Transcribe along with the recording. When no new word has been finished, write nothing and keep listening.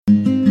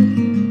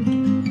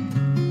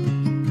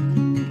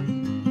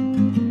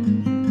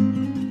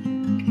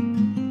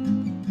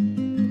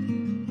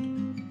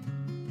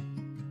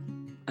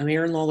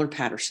Erin Lawler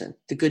Patterson,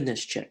 the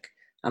Goodness Chick.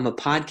 I'm a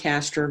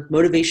podcaster,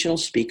 motivational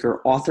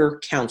speaker, author,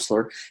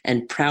 counselor,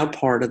 and proud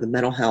part of the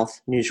Mental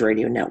Health News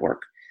Radio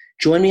Network.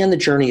 Join me on the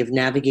journey of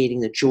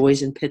navigating the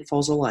joys and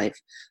pitfalls of life,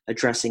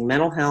 addressing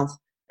mental health,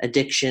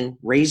 addiction,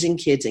 raising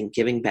kids, and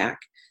giving back.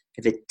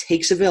 If it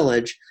takes a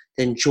village,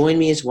 then join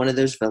me as one of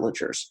those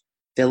villagers.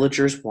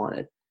 Villagers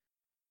wanted.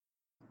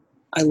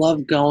 I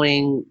love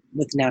going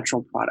with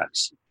natural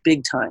products,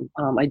 big time.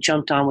 I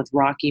jumped on with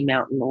Rocky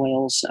Mountain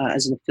Oils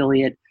as an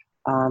affiliate,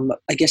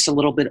 I guess a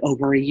little bit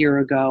over a year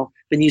ago.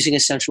 Been using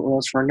essential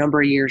oils for a number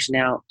of years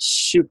now.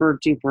 Super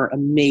duper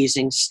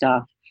amazing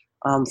stuff,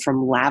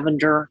 from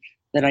lavender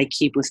that I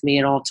keep with me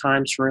at all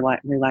times for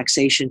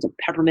relaxation, to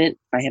peppermint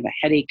if I have a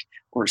headache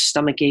or a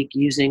stomach ache,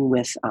 using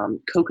with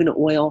coconut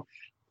oil.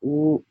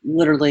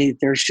 Literally,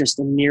 there's just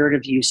a myriad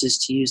of uses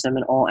to use them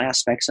in all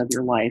aspects of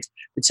your life.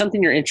 If it's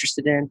something you're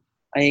interested in,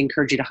 I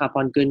encourage you to hop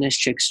on Goodness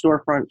Chick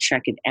storefront,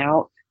 check it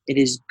out. It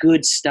is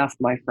good stuff,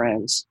 my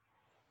friends.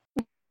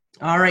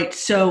 All right,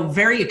 so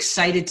very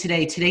excited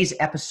today. Today's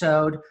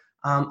episode,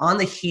 on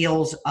the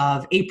heels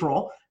of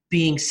April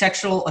being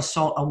Sexual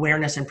Assault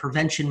Awareness and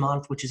Prevention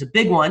Month, which is a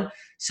big one,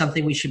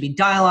 something we should be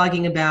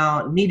dialoguing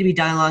about, need to be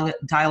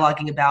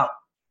dialoguing about,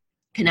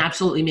 can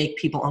absolutely make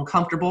people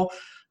uncomfortable.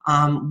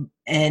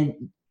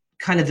 And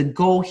kind of the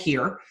goal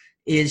here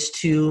is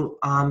to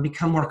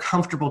become more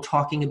comfortable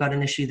talking about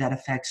an issue that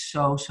affects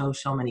so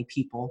many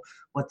people,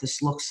 what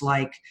this looks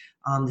like,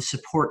 the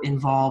support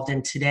involved.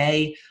 And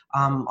today,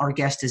 our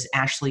guest is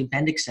Ashley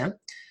Bendixson.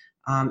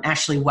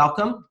 Ashley,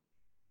 welcome.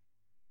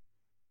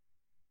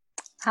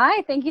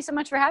 Hi, thank you so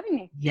much for having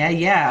me.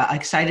 Yeah.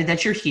 Excited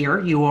that you're here.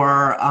 You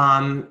are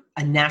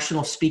a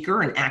national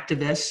speaker, an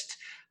activist,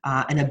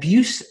 an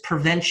abuse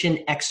prevention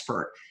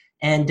expert.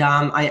 And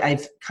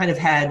I've kind of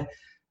had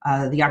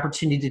the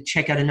opportunity to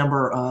check out a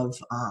number of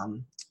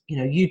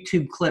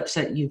YouTube clips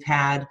that you've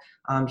had,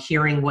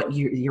 hearing what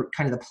you're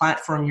kind of the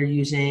platform you're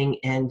using,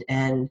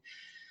 and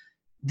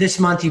this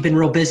month you've been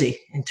real busy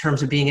in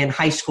terms of being in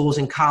high schools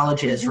and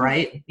colleges,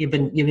 right? You've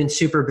been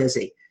super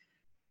busy.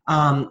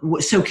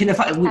 So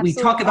we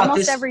talk about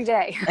almost this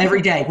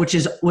every day, which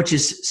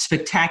is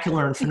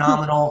spectacular and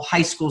phenomenal.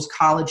 High schools,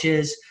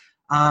 colleges.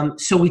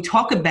 So we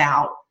talk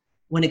about,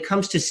 when it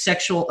comes to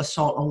sexual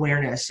assault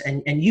awareness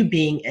and you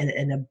being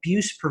an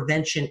abuse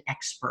prevention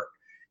expert,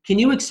 can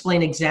you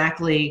explain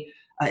exactly,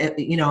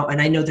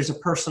 and I know there's a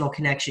personal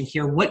connection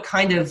here, what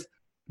kind of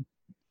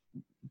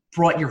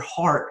brought your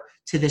heart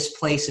to this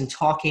place and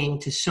talking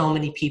to so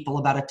many people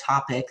about a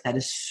topic that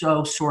is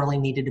so sorely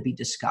needed to be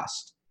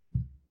discussed?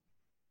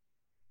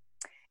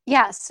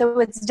 Yeah, so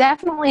it's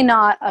definitely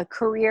not a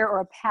career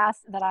or a path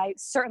that I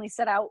certainly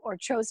set out or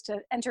chose to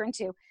enter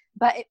into.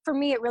 But for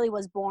me, it really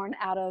was born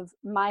out of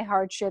my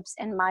hardships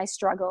and my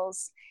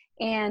struggles.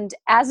 And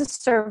as a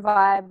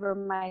survivor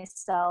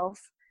myself,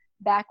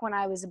 back when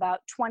I was about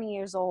 20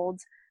 years old,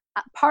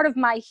 part of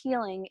my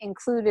healing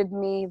included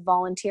me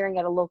volunteering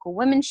at a local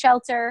women's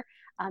shelter,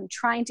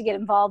 trying to get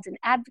involved in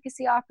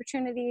advocacy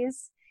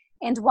opportunities.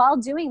 And while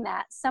doing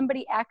that,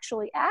 somebody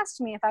actually asked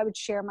me if I would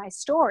share my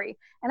story.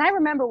 And I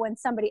remember when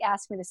somebody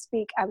asked me to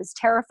speak, I was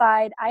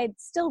terrified. I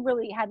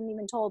hadn't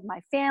even told my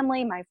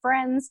family, my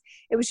friends.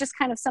 It was just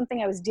kind of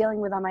something I was dealing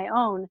with on my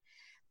own.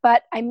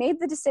 But I made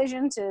the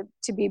decision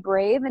to be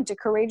brave and to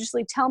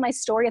courageously tell my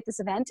story at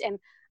this event. And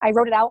I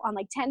wrote it out on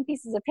like 10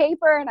 pieces of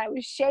paper, and I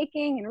was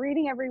shaking and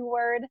reading every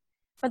word.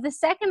 But the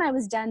second I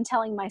was done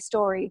telling my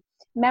story,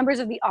 members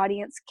of the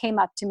audience came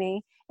up to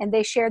me and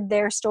they shared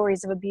their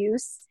stories of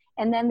abuse.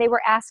 And then they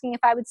were asking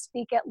if I would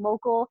speak at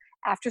local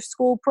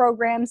after-school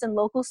programs and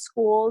local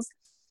schools.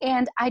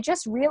 And I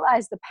just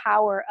realized the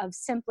power of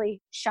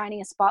simply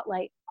shining a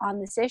spotlight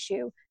on this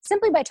issue,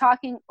 simply by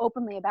talking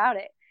openly about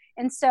it.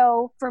 And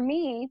so for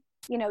me,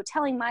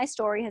 telling my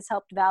story has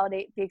helped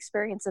validate the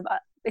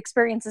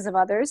experiences of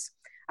others.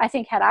 I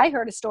think had I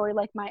heard a story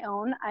like my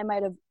own, I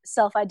might have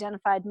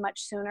self-identified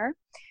much sooner.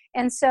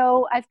 And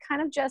so I've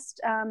kind of just,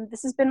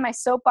 this has been my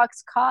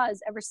soapbox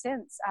cause ever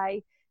since.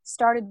 I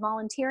started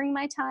volunteering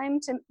my time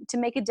to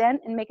make a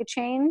dent and make a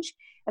change.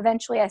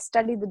 Eventually, I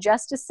studied the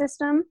justice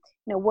system,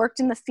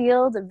 worked in the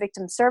field of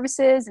victim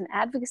services and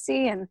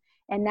advocacy, and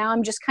now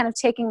I'm just kind of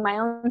taking my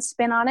own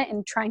spin on it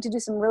and trying to do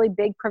some really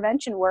big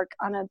prevention work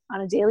on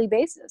a daily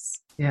basis.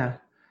 Yeah,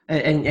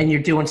 and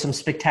you're doing some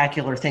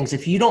spectacular things.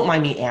 If you don't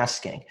mind me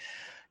asking,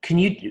 can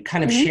you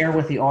kind of share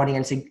with the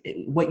audience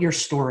what your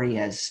story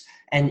is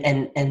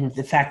and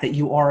the fact that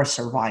you are a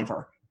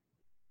survivor?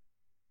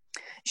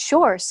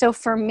 Sure. So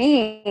for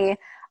me,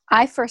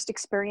 I first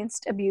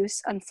experienced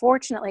abuse,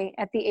 unfortunately,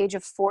 at the age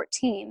of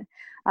 14.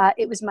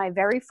 It was my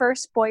very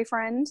first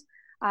boyfriend.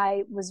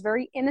 I was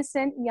very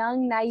innocent,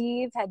 young,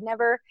 naive, had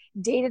never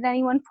dated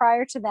anyone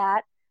prior to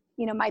that.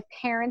 My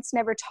parents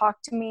never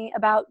talked to me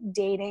about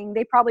dating.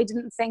 They probably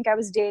didn't think I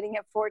was dating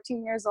at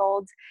 14 years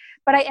old.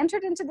 But I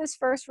entered into this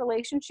first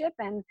relationship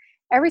and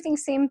everything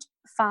seemed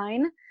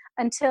fine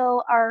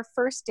until our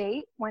first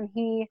date, when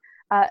he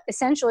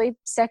essentially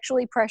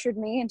sexually pressured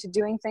me into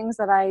doing things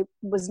that I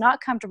was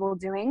not comfortable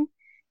doing.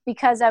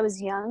 because I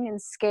was young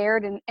and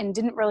scared and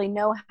didn't really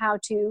know how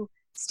to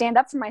stand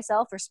up for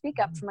myself or speak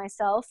up for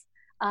myself,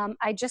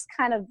 I just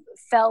kind of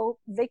fell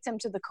victim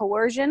to the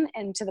coercion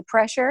and to the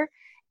pressure,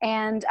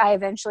 and I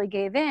eventually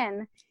gave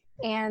in.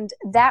 And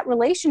that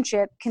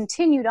relationship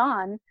continued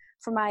on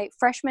for my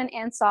freshman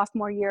and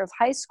sophomore year of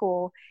high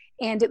school.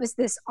 And it was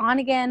this on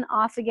again,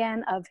 off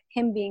again of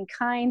him being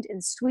kind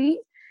and sweet,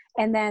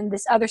 and then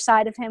this other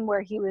side of him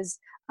where he was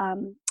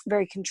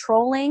very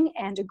controlling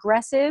and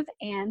aggressive.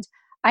 And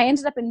I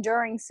ended up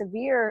enduring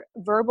severe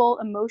verbal,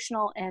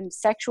 emotional, and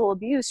sexual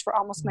abuse for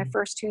almost my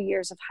first 2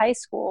 years of high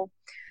school.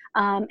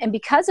 And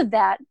because of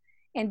that,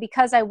 and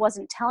because I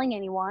wasn't telling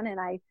anyone, and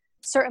I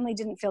certainly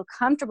didn't feel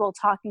comfortable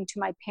talking to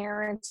my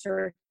parents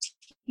or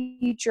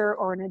teacher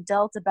or an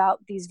adult about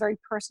these very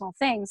personal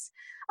things,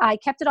 I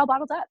kept it all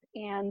bottled up.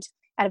 And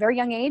at a very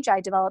young age,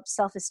 I developed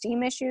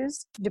self-esteem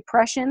issues,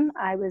 depression.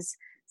 I was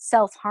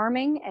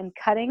self-harming and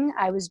cutting.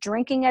 I was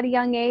drinking at a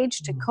young age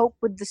to cope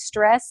with the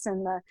stress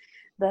and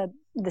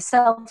the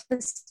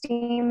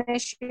self-esteem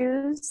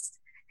issues.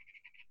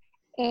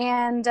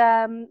 And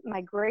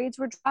my grades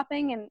were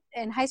dropping,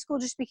 and high school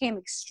just became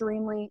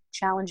extremely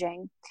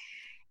challenging.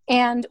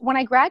 And when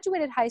I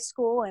graduated high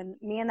school and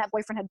me and that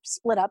boyfriend had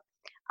split up,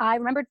 I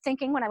remembered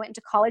thinking when I went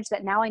into college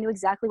that now I knew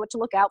exactly what to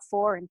look out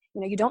for. And,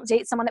 you don't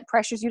date someone that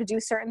pressures you to do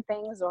certain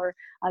things or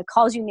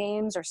calls you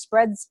names or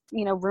spreads,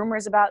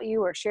 rumors about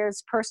you or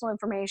shares personal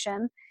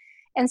information.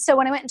 And so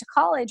when I went into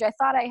college, I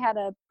thought I had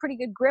a pretty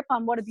good grip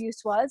on what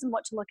abuse was and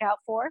what to look out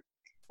for.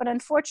 But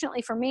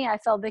unfortunately for me, I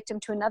fell victim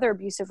to another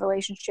abusive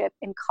relationship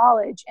in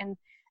college. And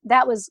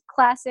that was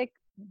classic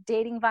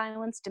dating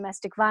violence,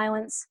 domestic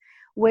violence,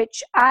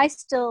 which I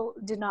still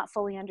did not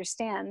fully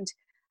understand.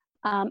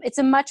 It's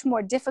a much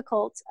more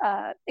difficult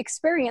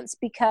experience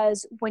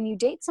because when you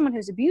date someone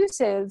who's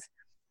abusive,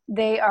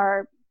 they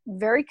are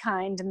very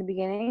kind in the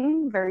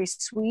beginning, very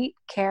sweet,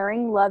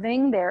 caring,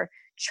 loving, they're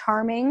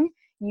charming.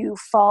 You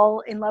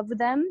fall in love with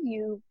them,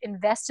 you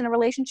invest in a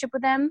relationship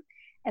with them,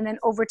 and then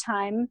over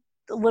time,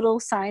 the little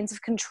signs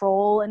of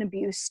control and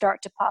abuse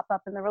start to pop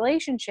up in the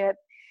relationship.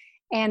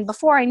 And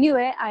before I knew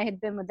it, I had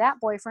been with that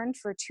boyfriend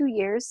for 2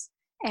 years,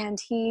 and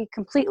he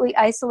completely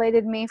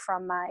isolated me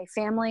from my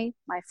family,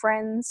 my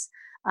friends,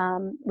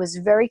 was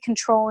very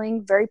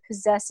controlling, very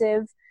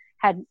possessive,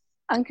 had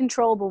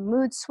uncontrollable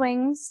mood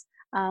swings,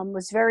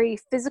 was very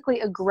physically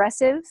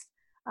aggressive,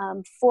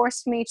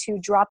 forced me to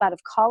drop out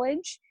of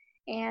college,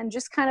 and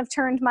just kind of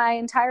turned my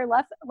entire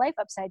life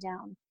upside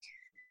down.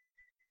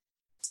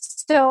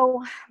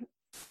 So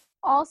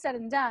all said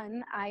and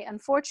done, I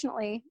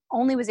unfortunately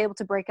only was able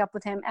to break up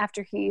with him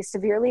after he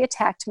severely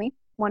attacked me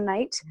one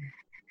night.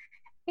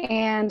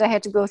 And I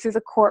had to go through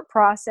the court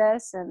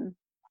process and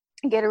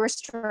get a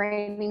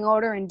restraining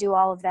order and do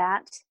all of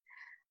that.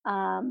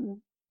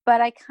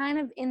 But I kind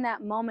of, in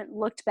that moment,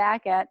 looked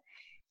back at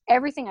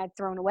everything I'd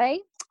thrown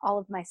away, all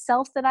of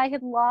myself that I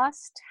had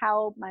lost,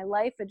 how my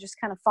life had just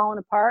kind of fallen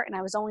apart. And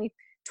I was only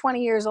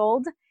 20 years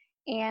old.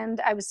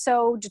 And I was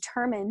so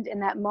determined in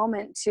that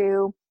moment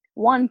to,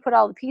 one, put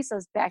all the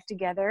pieces back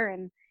together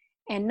and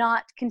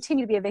not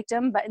continue to be a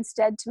victim, but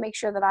instead to make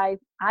sure that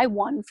I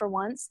won for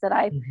once, that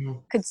I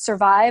could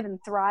survive and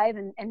thrive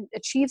and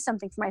achieve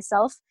something for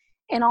myself,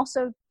 and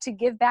also to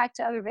give back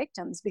to other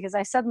victims, because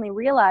I suddenly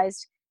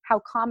realized how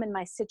common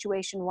my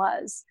situation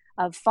was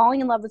of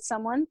falling in love with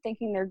someone,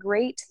 thinking they're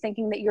great,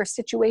 thinking that your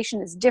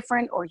situation is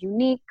different or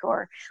unique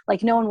or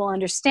like no one will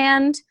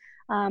understand.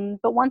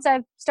 But once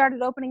I've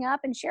started opening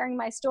up and sharing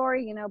my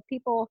story,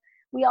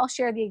 we all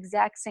share the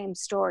exact same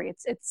story.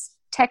 It's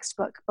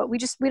textbook, but we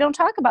don't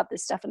talk about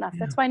this stuff enough.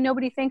 That's why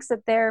nobody thinks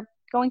that they're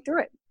going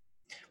through it.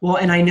 Well,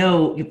 and I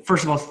know,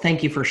 first of all,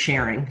 thank you for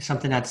sharing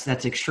something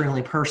that's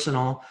extremely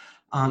personal.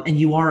 And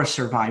you are a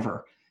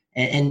survivor.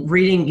 And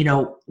reading,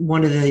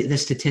 one of the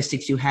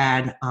statistics you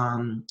had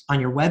on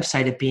your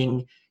website of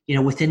being,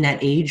 within that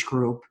age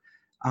group,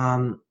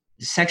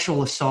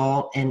 sexual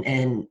assault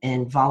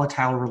and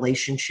volatile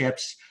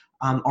relationships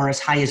are as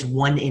high as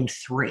 1 in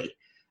 3.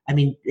 I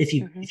mean, if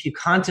you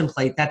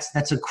contemplate,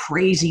 that's a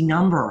crazy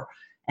number,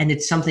 and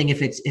it's something,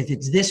 if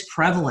it's this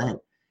prevalent,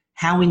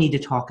 how we need to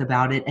talk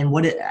about it, and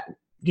what it,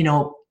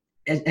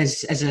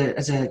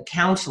 as a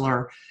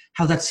counselor,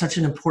 how that's such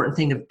an important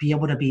thing to be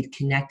able to be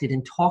connected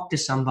and talk to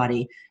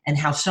somebody, and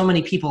how so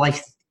many people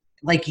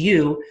like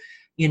you,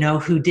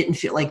 who didn't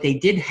feel like they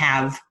did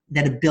have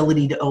that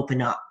ability to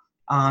open up,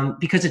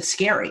 because it's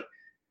scary.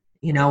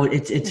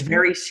 It's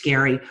very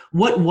scary.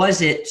 What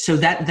was it? So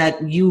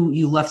that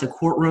you left the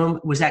courtroom,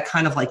 was that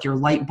kind of like your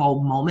light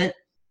bulb moment?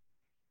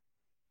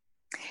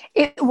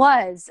 It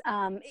was,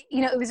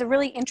 it was a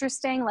really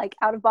interesting,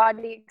 out of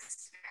body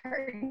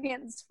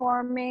experience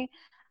for me.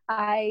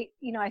 I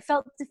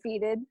felt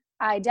defeated.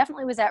 I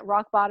definitely was at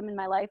rock bottom in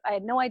my life. I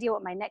had no idea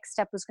what my next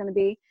step was going to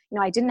be.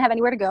 I didn't have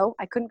anywhere to go.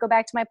 I couldn't go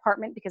back to my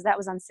apartment because that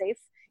was unsafe.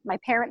 My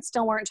parents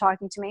still weren't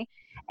talking to me.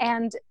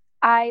 And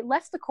I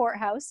left the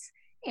courthouse,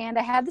 and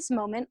I had this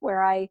moment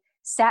where I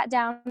sat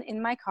down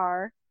in my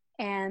car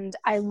and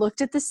I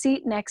looked at the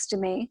seat next to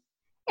me,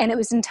 and it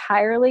was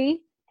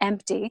entirely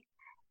empty.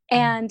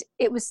 And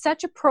it was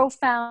such a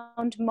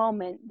profound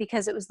moment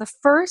because it was the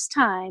first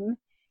time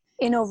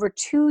in over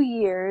 2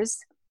 years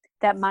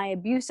that my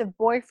abusive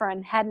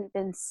boyfriend hadn't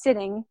been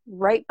sitting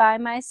right by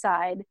my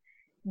side,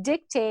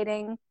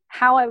 dictating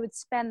how I would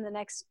spend the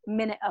next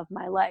minute of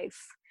my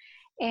life.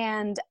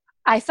 And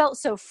I felt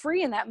so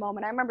free in that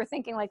moment. I remember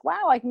thinking like,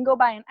 wow, I can go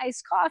buy an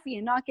iced coffee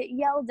and not get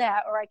yelled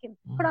at, or I can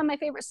put on my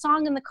favorite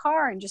song in the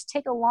car and just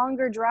take a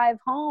longer drive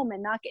home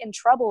and not get in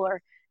trouble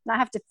or not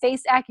have to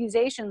face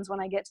accusations when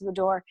I get to the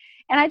door.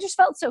 And I just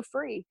felt so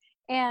free.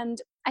 And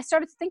I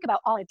started to think about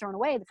all I'd thrown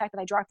away, the fact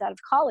that I dropped out of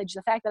college,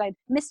 the fact that I'd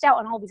missed out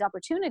on all these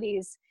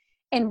opportunities.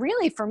 And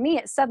really, for me,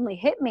 it suddenly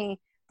hit me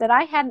that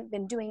I hadn't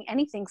been doing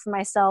anything for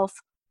myself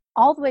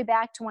all the way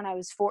back to when I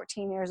was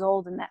 14 years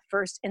old and that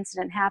first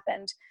incident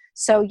happened.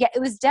 So yeah, it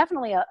was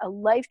definitely a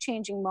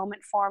life-changing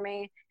moment for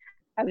me.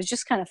 I was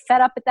just kind of fed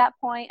up at that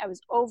point. I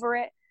was over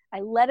it.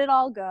 I let it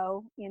all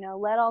go,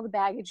 let all the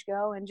baggage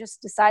go and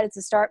just decided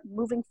to start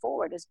moving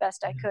forward as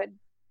best I could.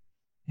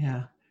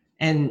 Yeah.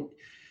 And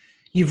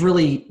you've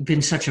really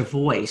been such a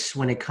voice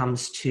when it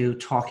comes to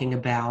talking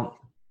about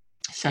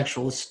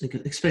especially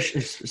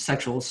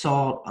sexual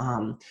assault,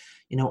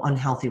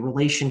 unhealthy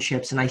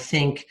relationships. And I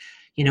think,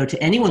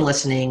 to anyone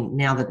listening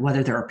now, that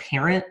whether they're a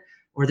parent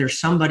or there's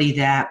somebody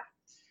that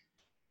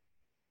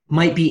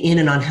might be in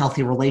an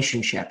unhealthy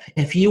relationship,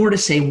 if you were to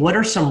say, what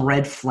are some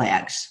red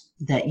flags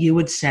that you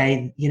would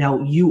say,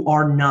 you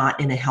are not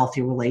in a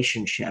healthy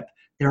relationship?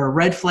 There are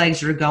red flags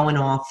that are going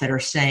off that are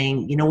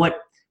saying, you know what,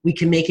 we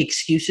can make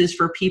excuses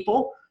for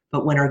people,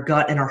 but when our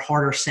gut and our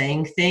heart are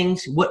saying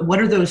things, what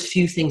are those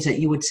few things that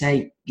you would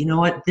say, you know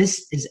what,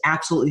 this is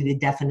absolutely the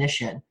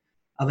definition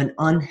of an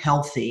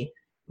unhealthy,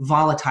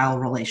 volatile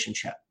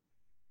relationship?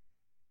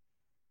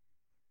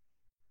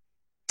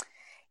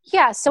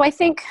 Yeah, so I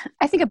think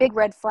a big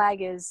red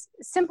flag is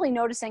simply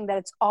noticing that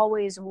it's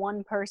always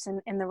one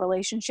person in the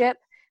relationship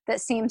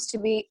that seems to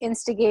be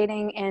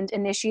instigating and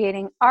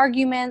initiating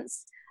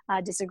arguments,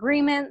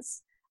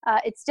 disagreements.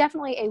 It's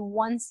definitely a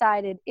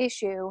one-sided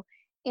issue.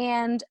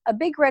 And a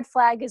big red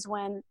flag is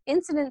when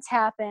incidents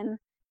happen,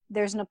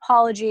 there's an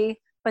apology,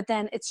 but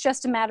then it's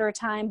just a matter of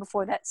time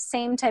before that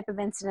same type of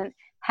incident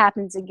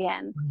happens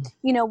again.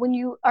 When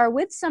you are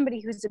with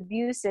somebody who's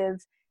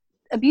abusive,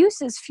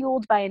 abuse is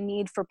fueled by a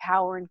need for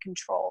power and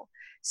control.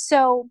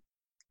 So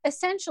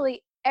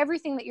essentially,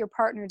 everything that your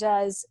partner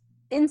does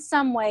in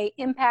some way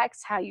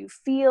impacts how you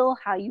feel,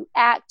 how you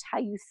act, how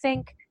you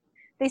think.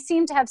 They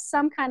seem to have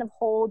some kind of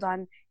hold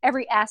on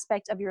every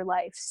aspect of your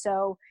life.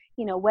 So,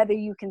 whether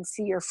you can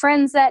see your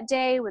friends that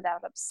day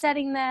without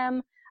upsetting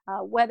them,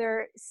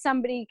 whether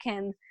somebody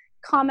can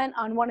comment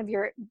on one of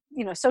your,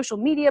 social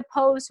media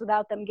posts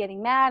without them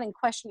getting mad and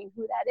questioning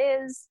who that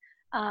is.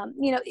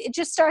 It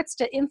just starts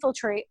to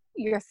infiltrate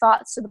your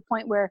thoughts to the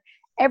point where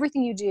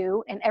everything you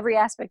do and every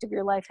aspect of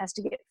your life has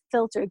to get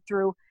filtered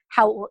through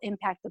how it will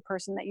impact the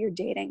person that you're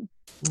dating.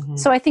 Mm-hmm.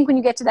 So I think when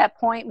you get to that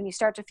point, when you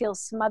start to feel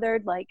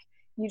smothered, like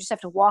you just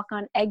have to walk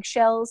on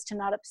eggshells to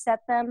not upset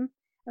them,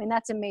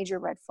 that's a major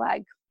red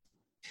flag.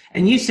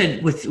 And you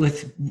said with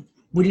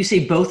would you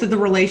say both of the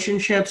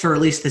relationships, or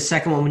at least the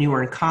second one when you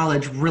were in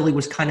college, really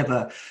was kind of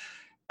a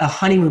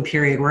honeymoon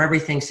period where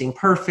everything seemed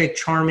perfect,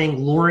 charming,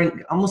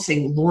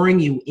 luring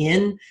you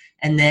in.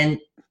 And then,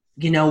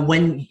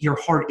 when your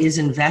heart is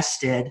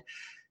invested,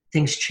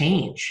 things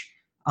change.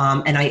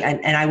 And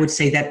I would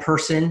say that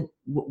person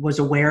was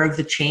aware of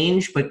the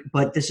change,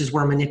 but this is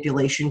where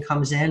manipulation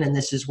comes in, and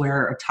this is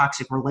where a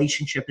toxic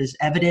relationship is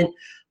evident.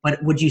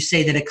 But would you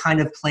say that it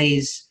kind of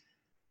plays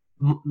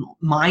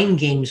mind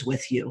games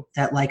with you,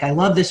 that like, I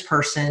love this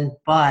person,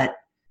 but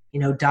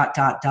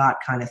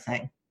kind of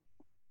thing?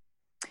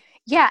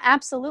 Yeah,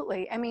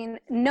 absolutely.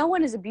 No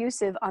one is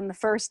abusive on the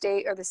first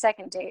date or the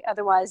second date.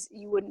 Otherwise,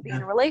 you wouldn't be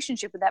in a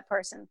relationship with that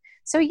person.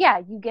 So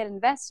yeah, you get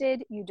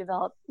invested, you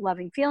develop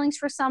loving feelings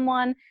for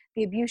someone,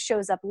 the abuse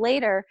shows up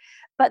later.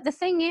 But the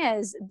thing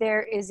is,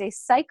 there is a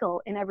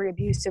cycle in every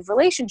abusive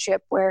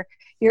relationship where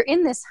you're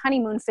in this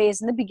honeymoon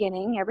phase in the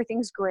beginning,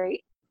 everything's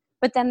great.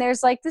 But then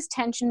there's like this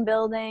tension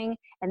building,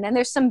 and then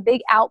there's some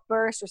big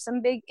outburst or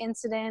some big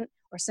incident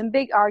or some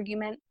big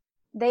argument.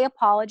 They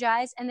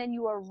apologize, and then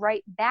you are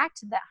right back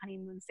to that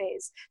honeymoon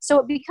phase. So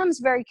it becomes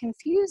very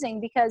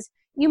confusing because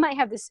you might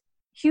have this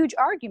huge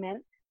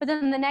argument, but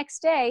then the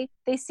next day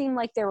they seem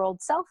like their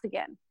old self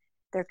again.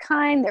 They're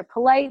kind, they're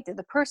polite, they're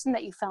the person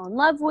that you fell in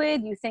love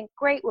with. You think,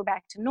 great, we're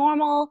back to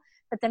normal,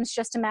 but then it's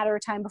just a matter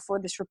of time before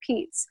this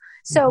repeats.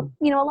 So,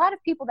 a lot of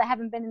people that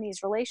haven't been in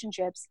these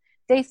relationships,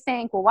 they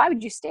think, well, why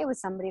would you stay with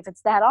somebody if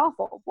it's that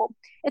awful? Well,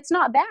 it's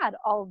not bad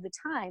all of the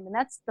time, and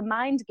that's the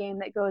mind game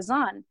that goes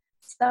on.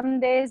 Some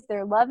days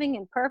they're loving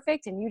and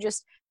perfect, and you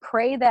just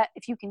pray that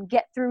if you can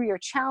get through your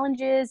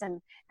challenges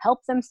and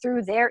help them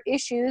through their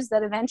issues,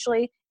 that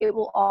eventually it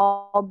will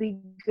all be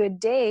good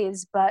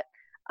days. But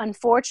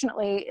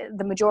unfortunately,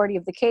 the majority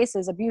of the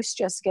cases, abuse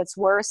just gets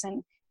worse,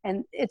 and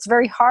it's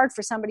very hard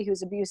for somebody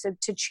who's abusive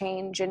to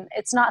change, and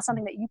it's not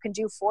something that you can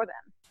do for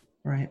them.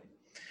 Right.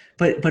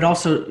 But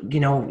also,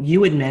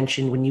 you had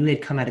mentioned when you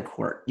had come out of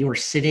court, you were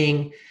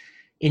sitting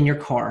in your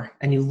car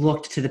and you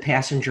looked to the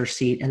passenger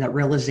seat, and that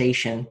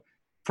realization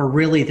for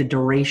really the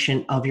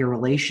duration of your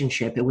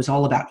relationship, it was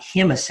all about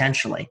him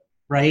essentially,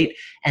 right?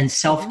 And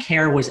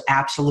self-care was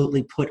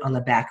absolutely put on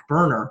the back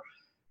burner.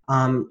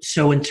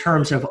 So in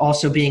terms of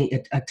also being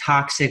a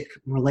toxic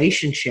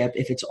relationship,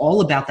 if it's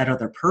all about that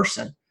other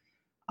person,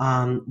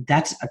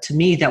 that's, to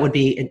me,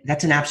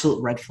 that's an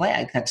absolute red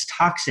flag. That's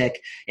toxic.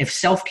 If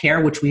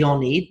self-care, which we all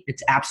need,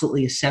 it's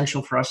absolutely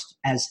essential for us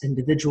as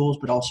individuals,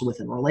 but also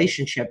within a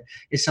relationship,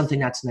 is something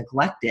that's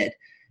neglected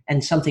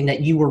and something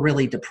that you were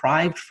really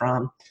deprived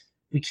from,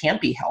 we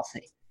can't be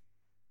healthy.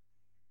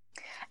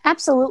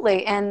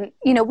 Absolutely. And,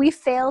 we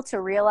fail to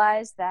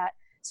realize that.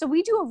 So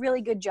we do a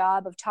really good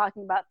job of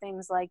talking about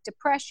things like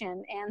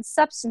depression and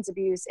substance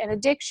abuse and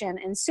addiction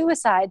and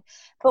suicide,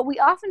 but we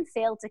often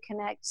fail to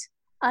connect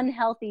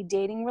unhealthy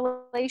dating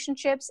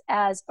relationships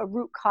as a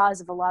root cause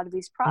of a lot of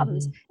these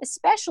problems,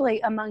 especially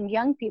among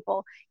young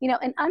people.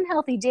 An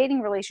unhealthy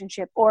dating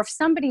relationship, or if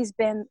somebody's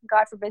been,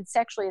 God forbid,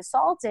 sexually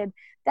assaulted,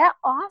 that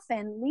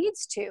often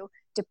leads to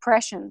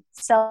depression,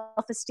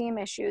 self-esteem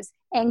issues,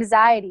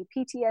 anxiety,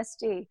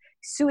 PTSD,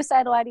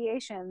 suicidal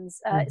ideations,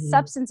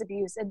 substance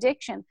abuse,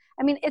 addiction.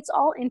 I mean, it's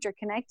all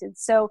interconnected.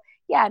 So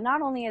yeah,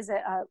 not only is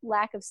it a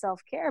lack of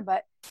self-care,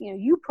 but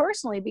you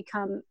personally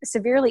become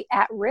severely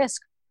at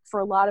risk for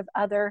a lot of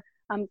other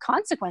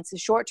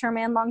consequences, short-term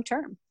and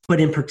long-term. But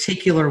in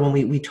particular, when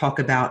we talk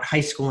about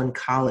high school and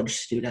college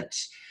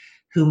students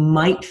who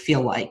might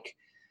feel like,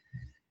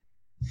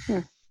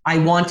 I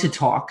want to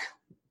talk,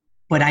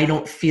 but I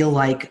don't feel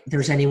like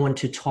there's anyone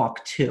to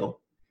talk to.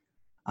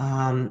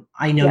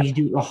 I know you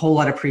do a whole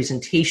lot of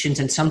presentations,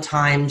 and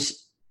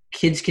sometimes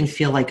kids can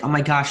feel like, oh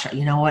my gosh,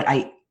 you know what?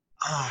 I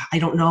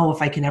don't know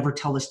if I can ever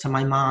tell this to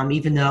my mom,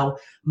 even though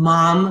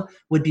mom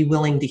would be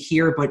willing to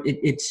hear, but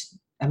it's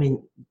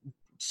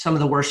some of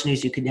the worst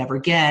news you could never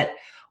get.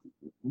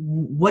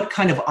 What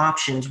kind of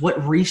options,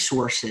 what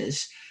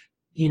resources,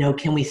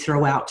 can we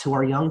throw out to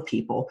our young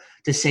people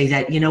to say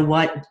that, you know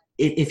what,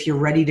 if you're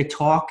ready to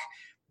talk,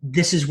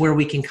 this is where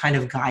we can kind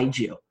of guide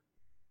you?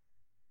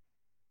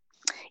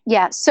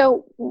 Yeah.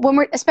 So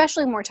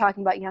especially when we're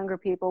talking about younger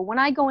people, when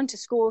I go into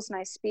schools and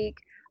I speak,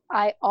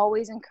 I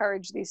always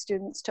encourage these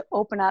students to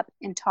open up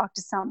and talk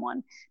to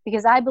someone,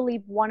 because I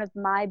believe one of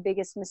my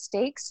biggest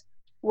mistakes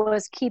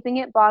was keeping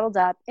it bottled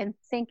up and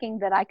thinking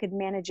that I could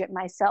manage it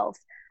myself.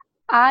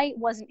 I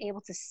wasn't able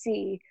to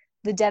see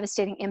the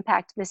devastating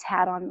impact this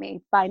had on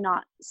me by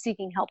not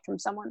seeking help from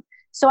someone.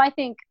 So I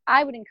think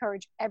I would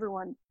encourage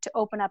everyone to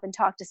open up and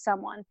talk to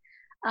someone.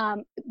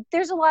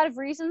 There's a lot of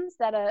reasons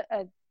that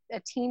a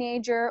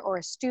teenager or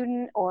a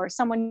student or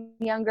someone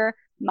younger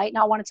might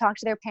not want to talk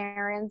to their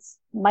parents,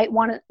 might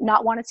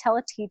not want to tell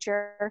a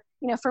teacher.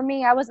 For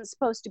me, I wasn't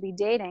supposed to be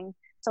dating.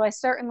 So I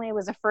certainly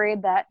was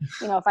afraid that,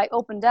 if I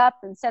opened up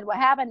and said what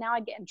happened, now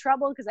I'd get in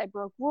trouble because I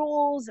broke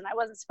rules and I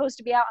wasn't supposed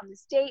to be out on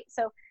this date.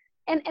 So,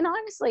 and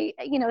honestly,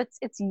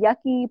 it's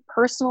yucky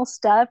personal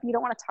stuff. You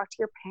don't want to talk to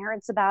your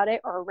parents about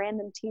it or a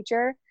random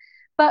teacher.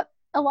 But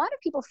a lot of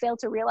people fail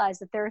to realize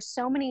that there are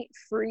so many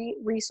free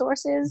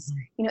resources.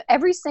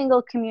 Every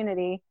single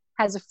community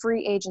has a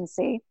free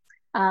agency,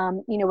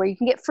 where you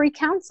can get free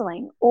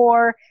counseling,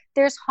 or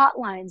there's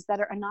hotlines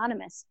that are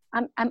anonymous.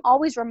 I'm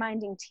always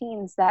reminding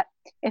teens that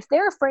if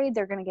they're afraid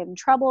they're going to get in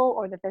trouble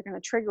or that they're going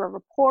to trigger a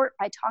report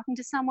by talking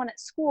to someone at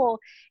school,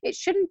 it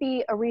shouldn't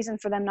be a reason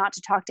for them not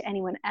to talk to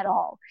anyone at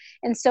all.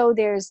 And so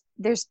there's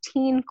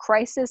teen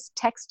crisis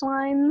text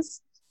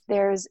lines,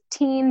 there's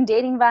teen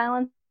dating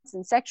violence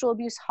and sexual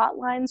abuse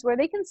hotlines where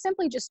they can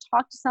simply just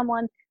talk to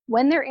someone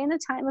when they're in a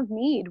time of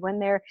need, when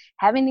they're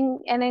having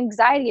an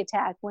anxiety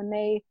attack, when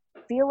they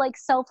feel like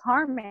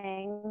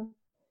self-harming.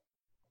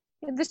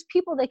 There's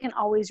people they can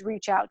always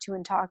reach out to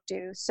and talk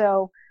to.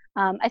 So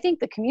I think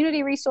the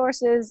community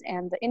resources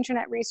and the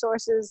internet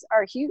resources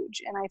are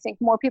huge. And I think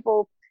more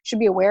people should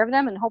be aware of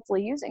them and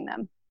hopefully using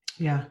them.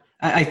 Yeah.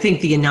 I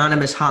think the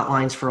anonymous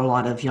hotlines for a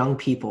lot of young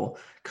people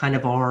kind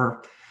of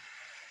are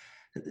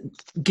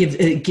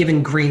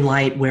given green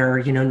light where,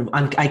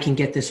 I can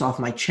get this off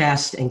my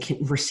chest and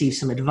can receive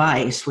some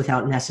advice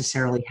without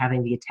necessarily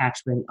having the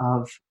attachment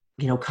of,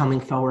 coming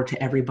forward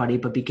to everybody,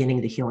 but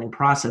beginning the healing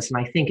process. And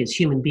I think as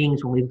human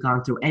beings, when we've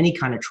gone through any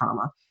kind of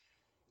trauma,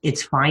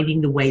 it's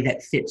finding the way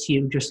that fits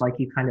you, just like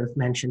you kind of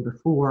mentioned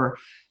before,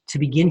 to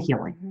begin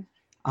healing.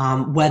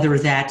 Whether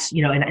that's,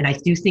 and I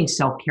do think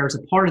self-care is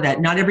a part of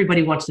that. Not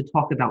everybody wants to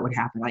talk about what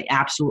happened. I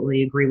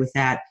absolutely agree with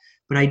that.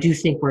 But I do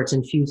think where it's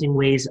infusing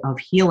ways of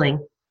healing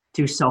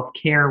through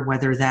self-care,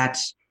 whether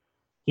that's,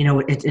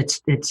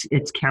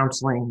 it's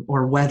counseling,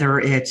 or whether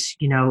it's,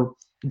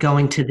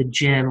 going to the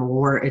gym,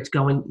 or it's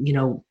going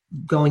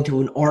to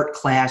an art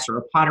class or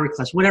a pottery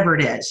class, whatever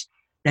it is,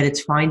 that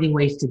it's finding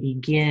ways to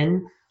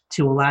begin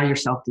to allow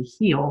yourself to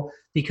heal.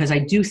 Because I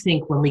do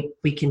think when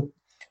we can,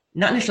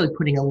 not necessarily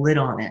putting a lid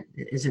on it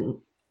isn't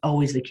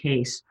always the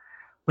case,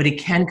 but it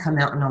can come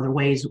out in other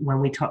ways when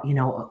we talk,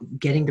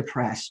 getting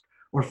depressed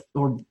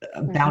or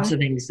bouts of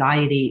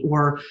anxiety,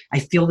 or I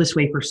feel this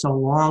way for so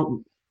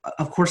long.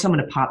 of course I'm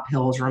going to pop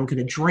pills or I'm going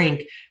to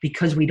drink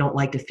because we don't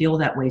like to feel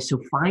that way.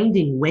 So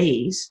finding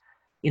ways,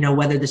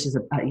 whether this is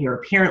you're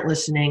a parent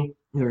listening,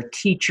 you're a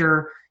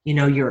teacher,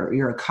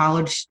 you're a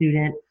college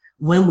student,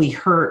 when we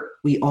hurt,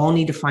 we all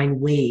need to find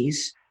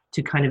ways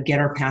to kind of get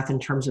our path in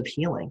terms of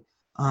healing.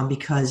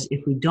 Because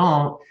if we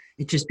don't,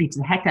 it just beats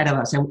the heck out of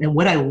us. And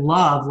what I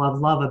love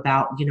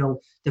about,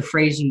 the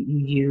phrase you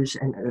use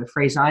and the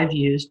phrase I've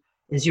used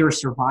is you're a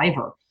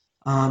survivor.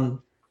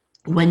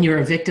 When you're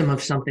a victim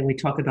of something, we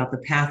talk about the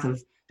path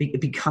of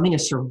becoming a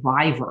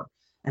survivor.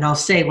 And I'll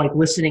say, like,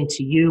 listening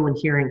to you and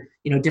hearing,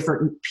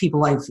 different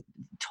people I've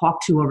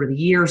talked to over the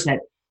years, that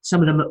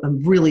some of the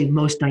really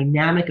most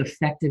dynamic,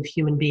 effective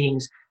human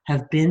beings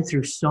have been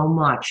through so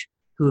much,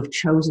 who have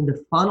chosen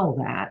to funnel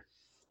that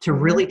to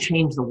really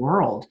change the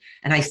world.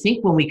 And I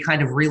think when we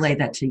kind of relay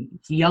that to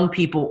young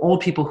people,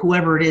 old people,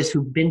 whoever it is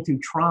who've been through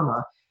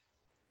trauma,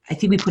 I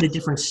think we put a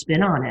different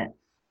spin on it.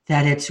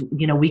 That it's,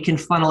 we can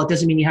funnel. It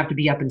doesn't mean you have to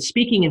be up and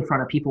speaking in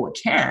front of people. It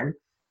can,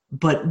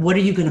 but what are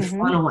you going to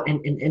funnel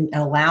and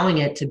allowing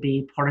it to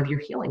be part of your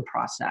healing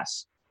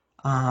process?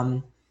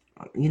 I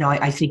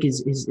think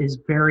is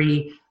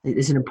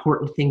an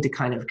important thing to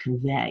kind of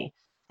convey,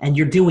 and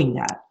you're doing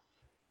that.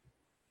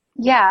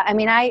 Yeah. I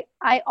mean, I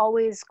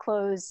always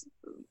close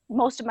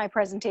most of my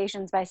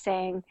presentations by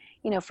saying,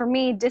 for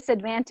me,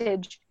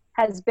 disadvantage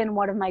has been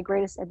one of my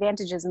greatest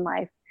advantages in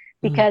life,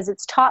 because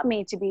it's taught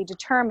me to be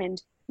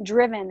determined,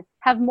 driven,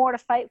 have more to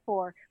fight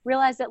for,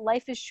 realize that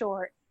life is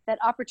short, that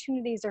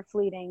opportunities are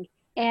fleeting,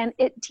 and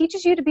it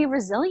teaches you to be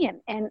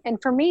resilient. And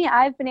for me,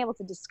 I've been able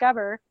to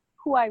discover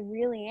who I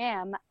really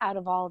am out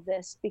of all of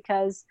this,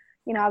 because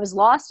I was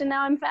lost and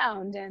now I'm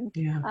found. And,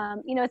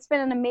 it's been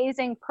an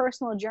amazing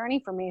personal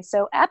journey for me.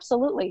 So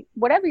absolutely,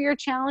 whatever your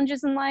challenge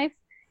is in life,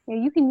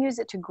 you can use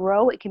it to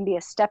grow. It can be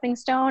a stepping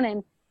stone,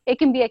 and it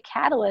can be a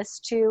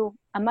catalyst to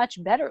a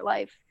much better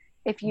life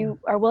if you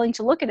are willing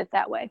to look at it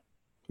that way.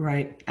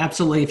 Right.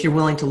 Absolutely. If you're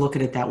willing to look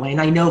at it that way. And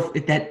I know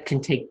that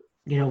can take,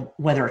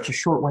 whether it's a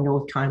short window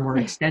of time or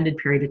an extended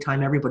period of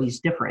time, everybody's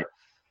different.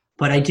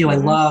 But I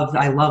love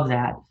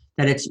that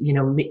it's,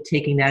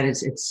 taking that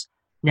as it's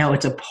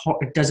a part,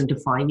 it doesn't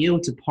define you.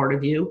 It's a part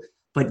of you,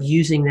 but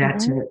using that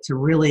to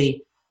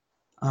really,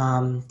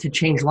 to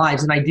change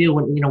lives. And I do,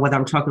 whether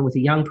I'm talking with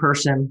a young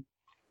person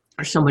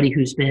or somebody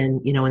who's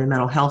been, in the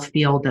mental health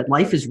field, that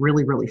life is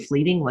really, really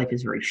fleeting. Life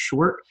is very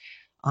short.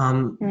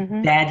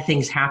 Bad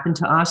things happen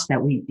to us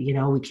that we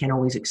can't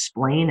always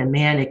explain. And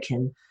man, it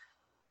can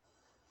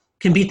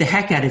beat the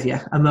heck out of you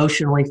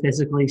emotionally,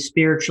 physically,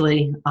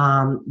 spiritually.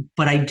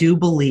 But I do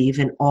believe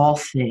in all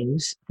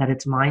things that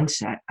it's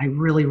mindset. I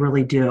really,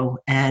 really do.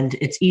 And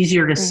it's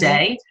easier to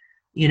say,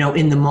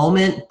 in the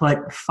moment,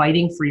 but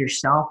fighting for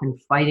yourself and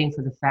fighting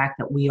for the fact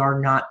that we are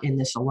not in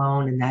this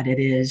alone, and that it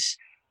is,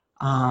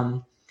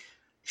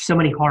 so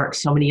many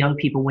hearts, so many young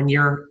people, when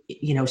you're,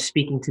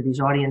 speaking to these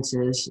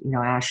audiences,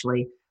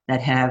 Ashley,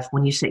 that have,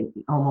 when you say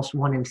almost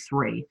 1 in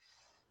 3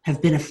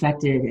 have been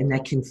affected and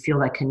that can feel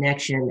that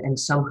connection, and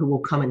some who will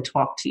come and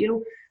talk to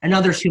you, and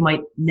others who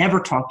might never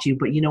talk to you,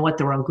 but you know what?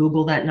 They're on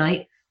Google that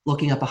night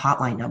looking up a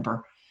hotline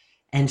number.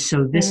 And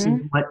so this is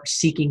what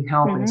seeking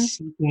help and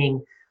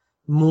seeking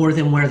more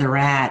than where they're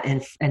at.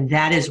 And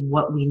that is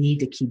what we need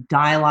to keep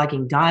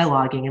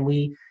dialoguing. And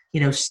we,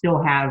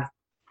 still have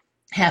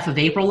half of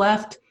April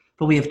left,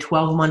 but we have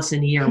 12 months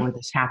in a year where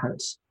this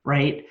happens,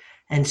 right?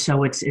 And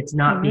so it's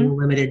not being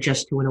limited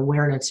just to an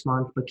awareness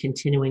month, but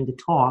continuing to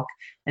talk.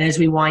 And as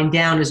we wind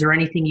down, is there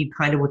anything you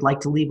kind of would like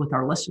to leave with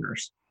our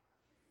listeners?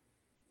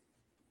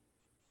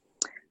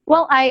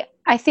 Well, I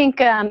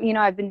think,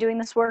 I've been doing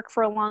this work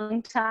for a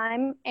long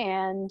time,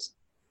 and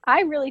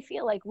I really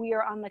feel like we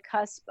are on the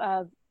cusp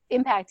of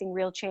impacting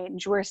real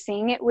change. We're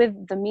seeing it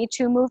with the Me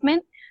Too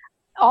movement.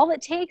 All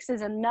it takes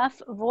is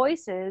enough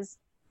voices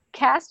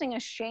casting a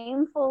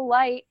shameful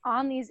light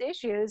on these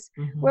issues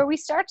where we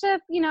start to,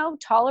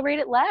 tolerate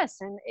it less,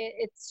 and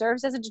it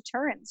serves as a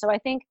deterrent. So I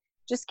think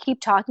just keep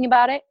talking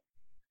about it.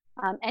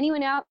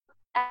 Anyone out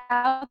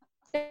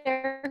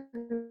there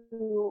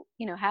who,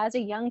 has a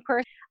young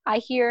person, I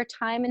hear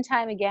time and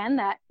time again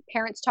that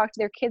parents talk to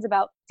their kids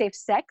about safe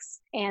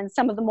sex and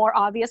some of the more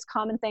obvious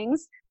common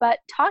things, but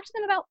talk to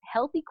them about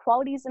healthy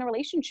qualities in a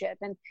relationship.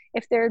 And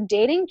if they're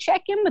dating,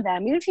 check in with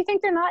them, even if you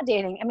think they're not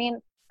dating. I mean,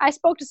 I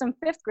spoke to some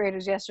 5th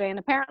graders yesterday, and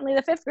apparently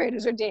the 5th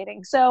graders are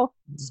dating. So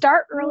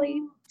start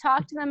early,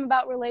 talk to them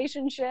about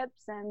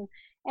relationships, and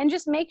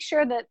just make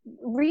sure that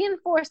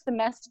reinforce the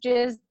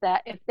messages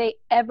that if they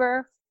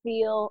ever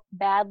feel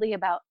badly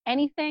about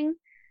anything,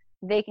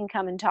 they can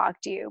come and talk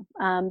to you.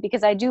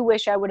 Because I do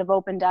wish I would have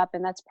opened up,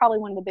 and that's probably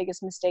one of the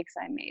biggest mistakes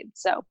I made.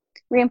 So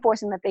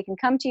reinforcing that they can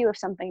come to you if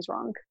something's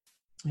wrong.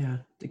 Yeah,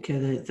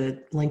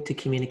 the link to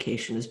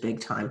communication is big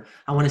time.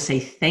 I want to say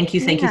thank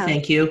you.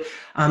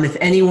 If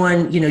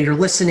anyone, you're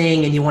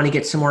listening and you want to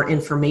get some more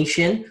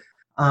information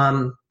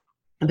about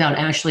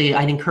Ashley,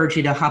 I'd encourage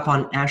you to hop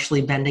on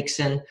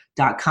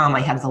ashleybendixson.com.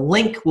 I have the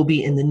link, will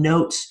be in the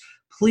notes.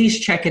 Please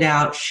check it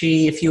out.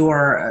 If you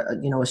are,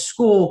 a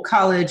school,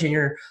 college, and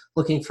you're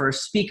looking for a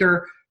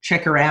speaker,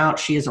 Check her out.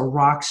 She is a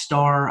rock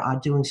star,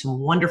 doing some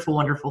wonderful,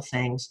 wonderful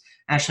things.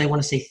 Ashley, I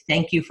want to say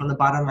thank you from the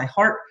bottom of my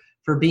heart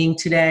for being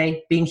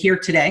here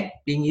today,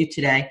 being you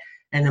today.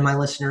 And to my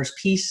listeners,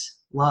 peace,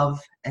 love,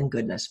 and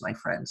goodness, my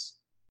friends.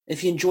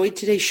 If you enjoyed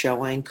today's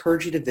show, I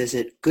encourage you to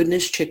visit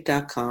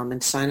goodnesschick.com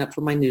and sign up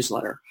for my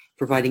newsletter,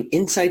 providing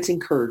insights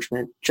and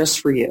encouragement just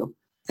for you.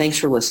 Thanks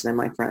for listening,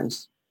 my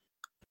friends.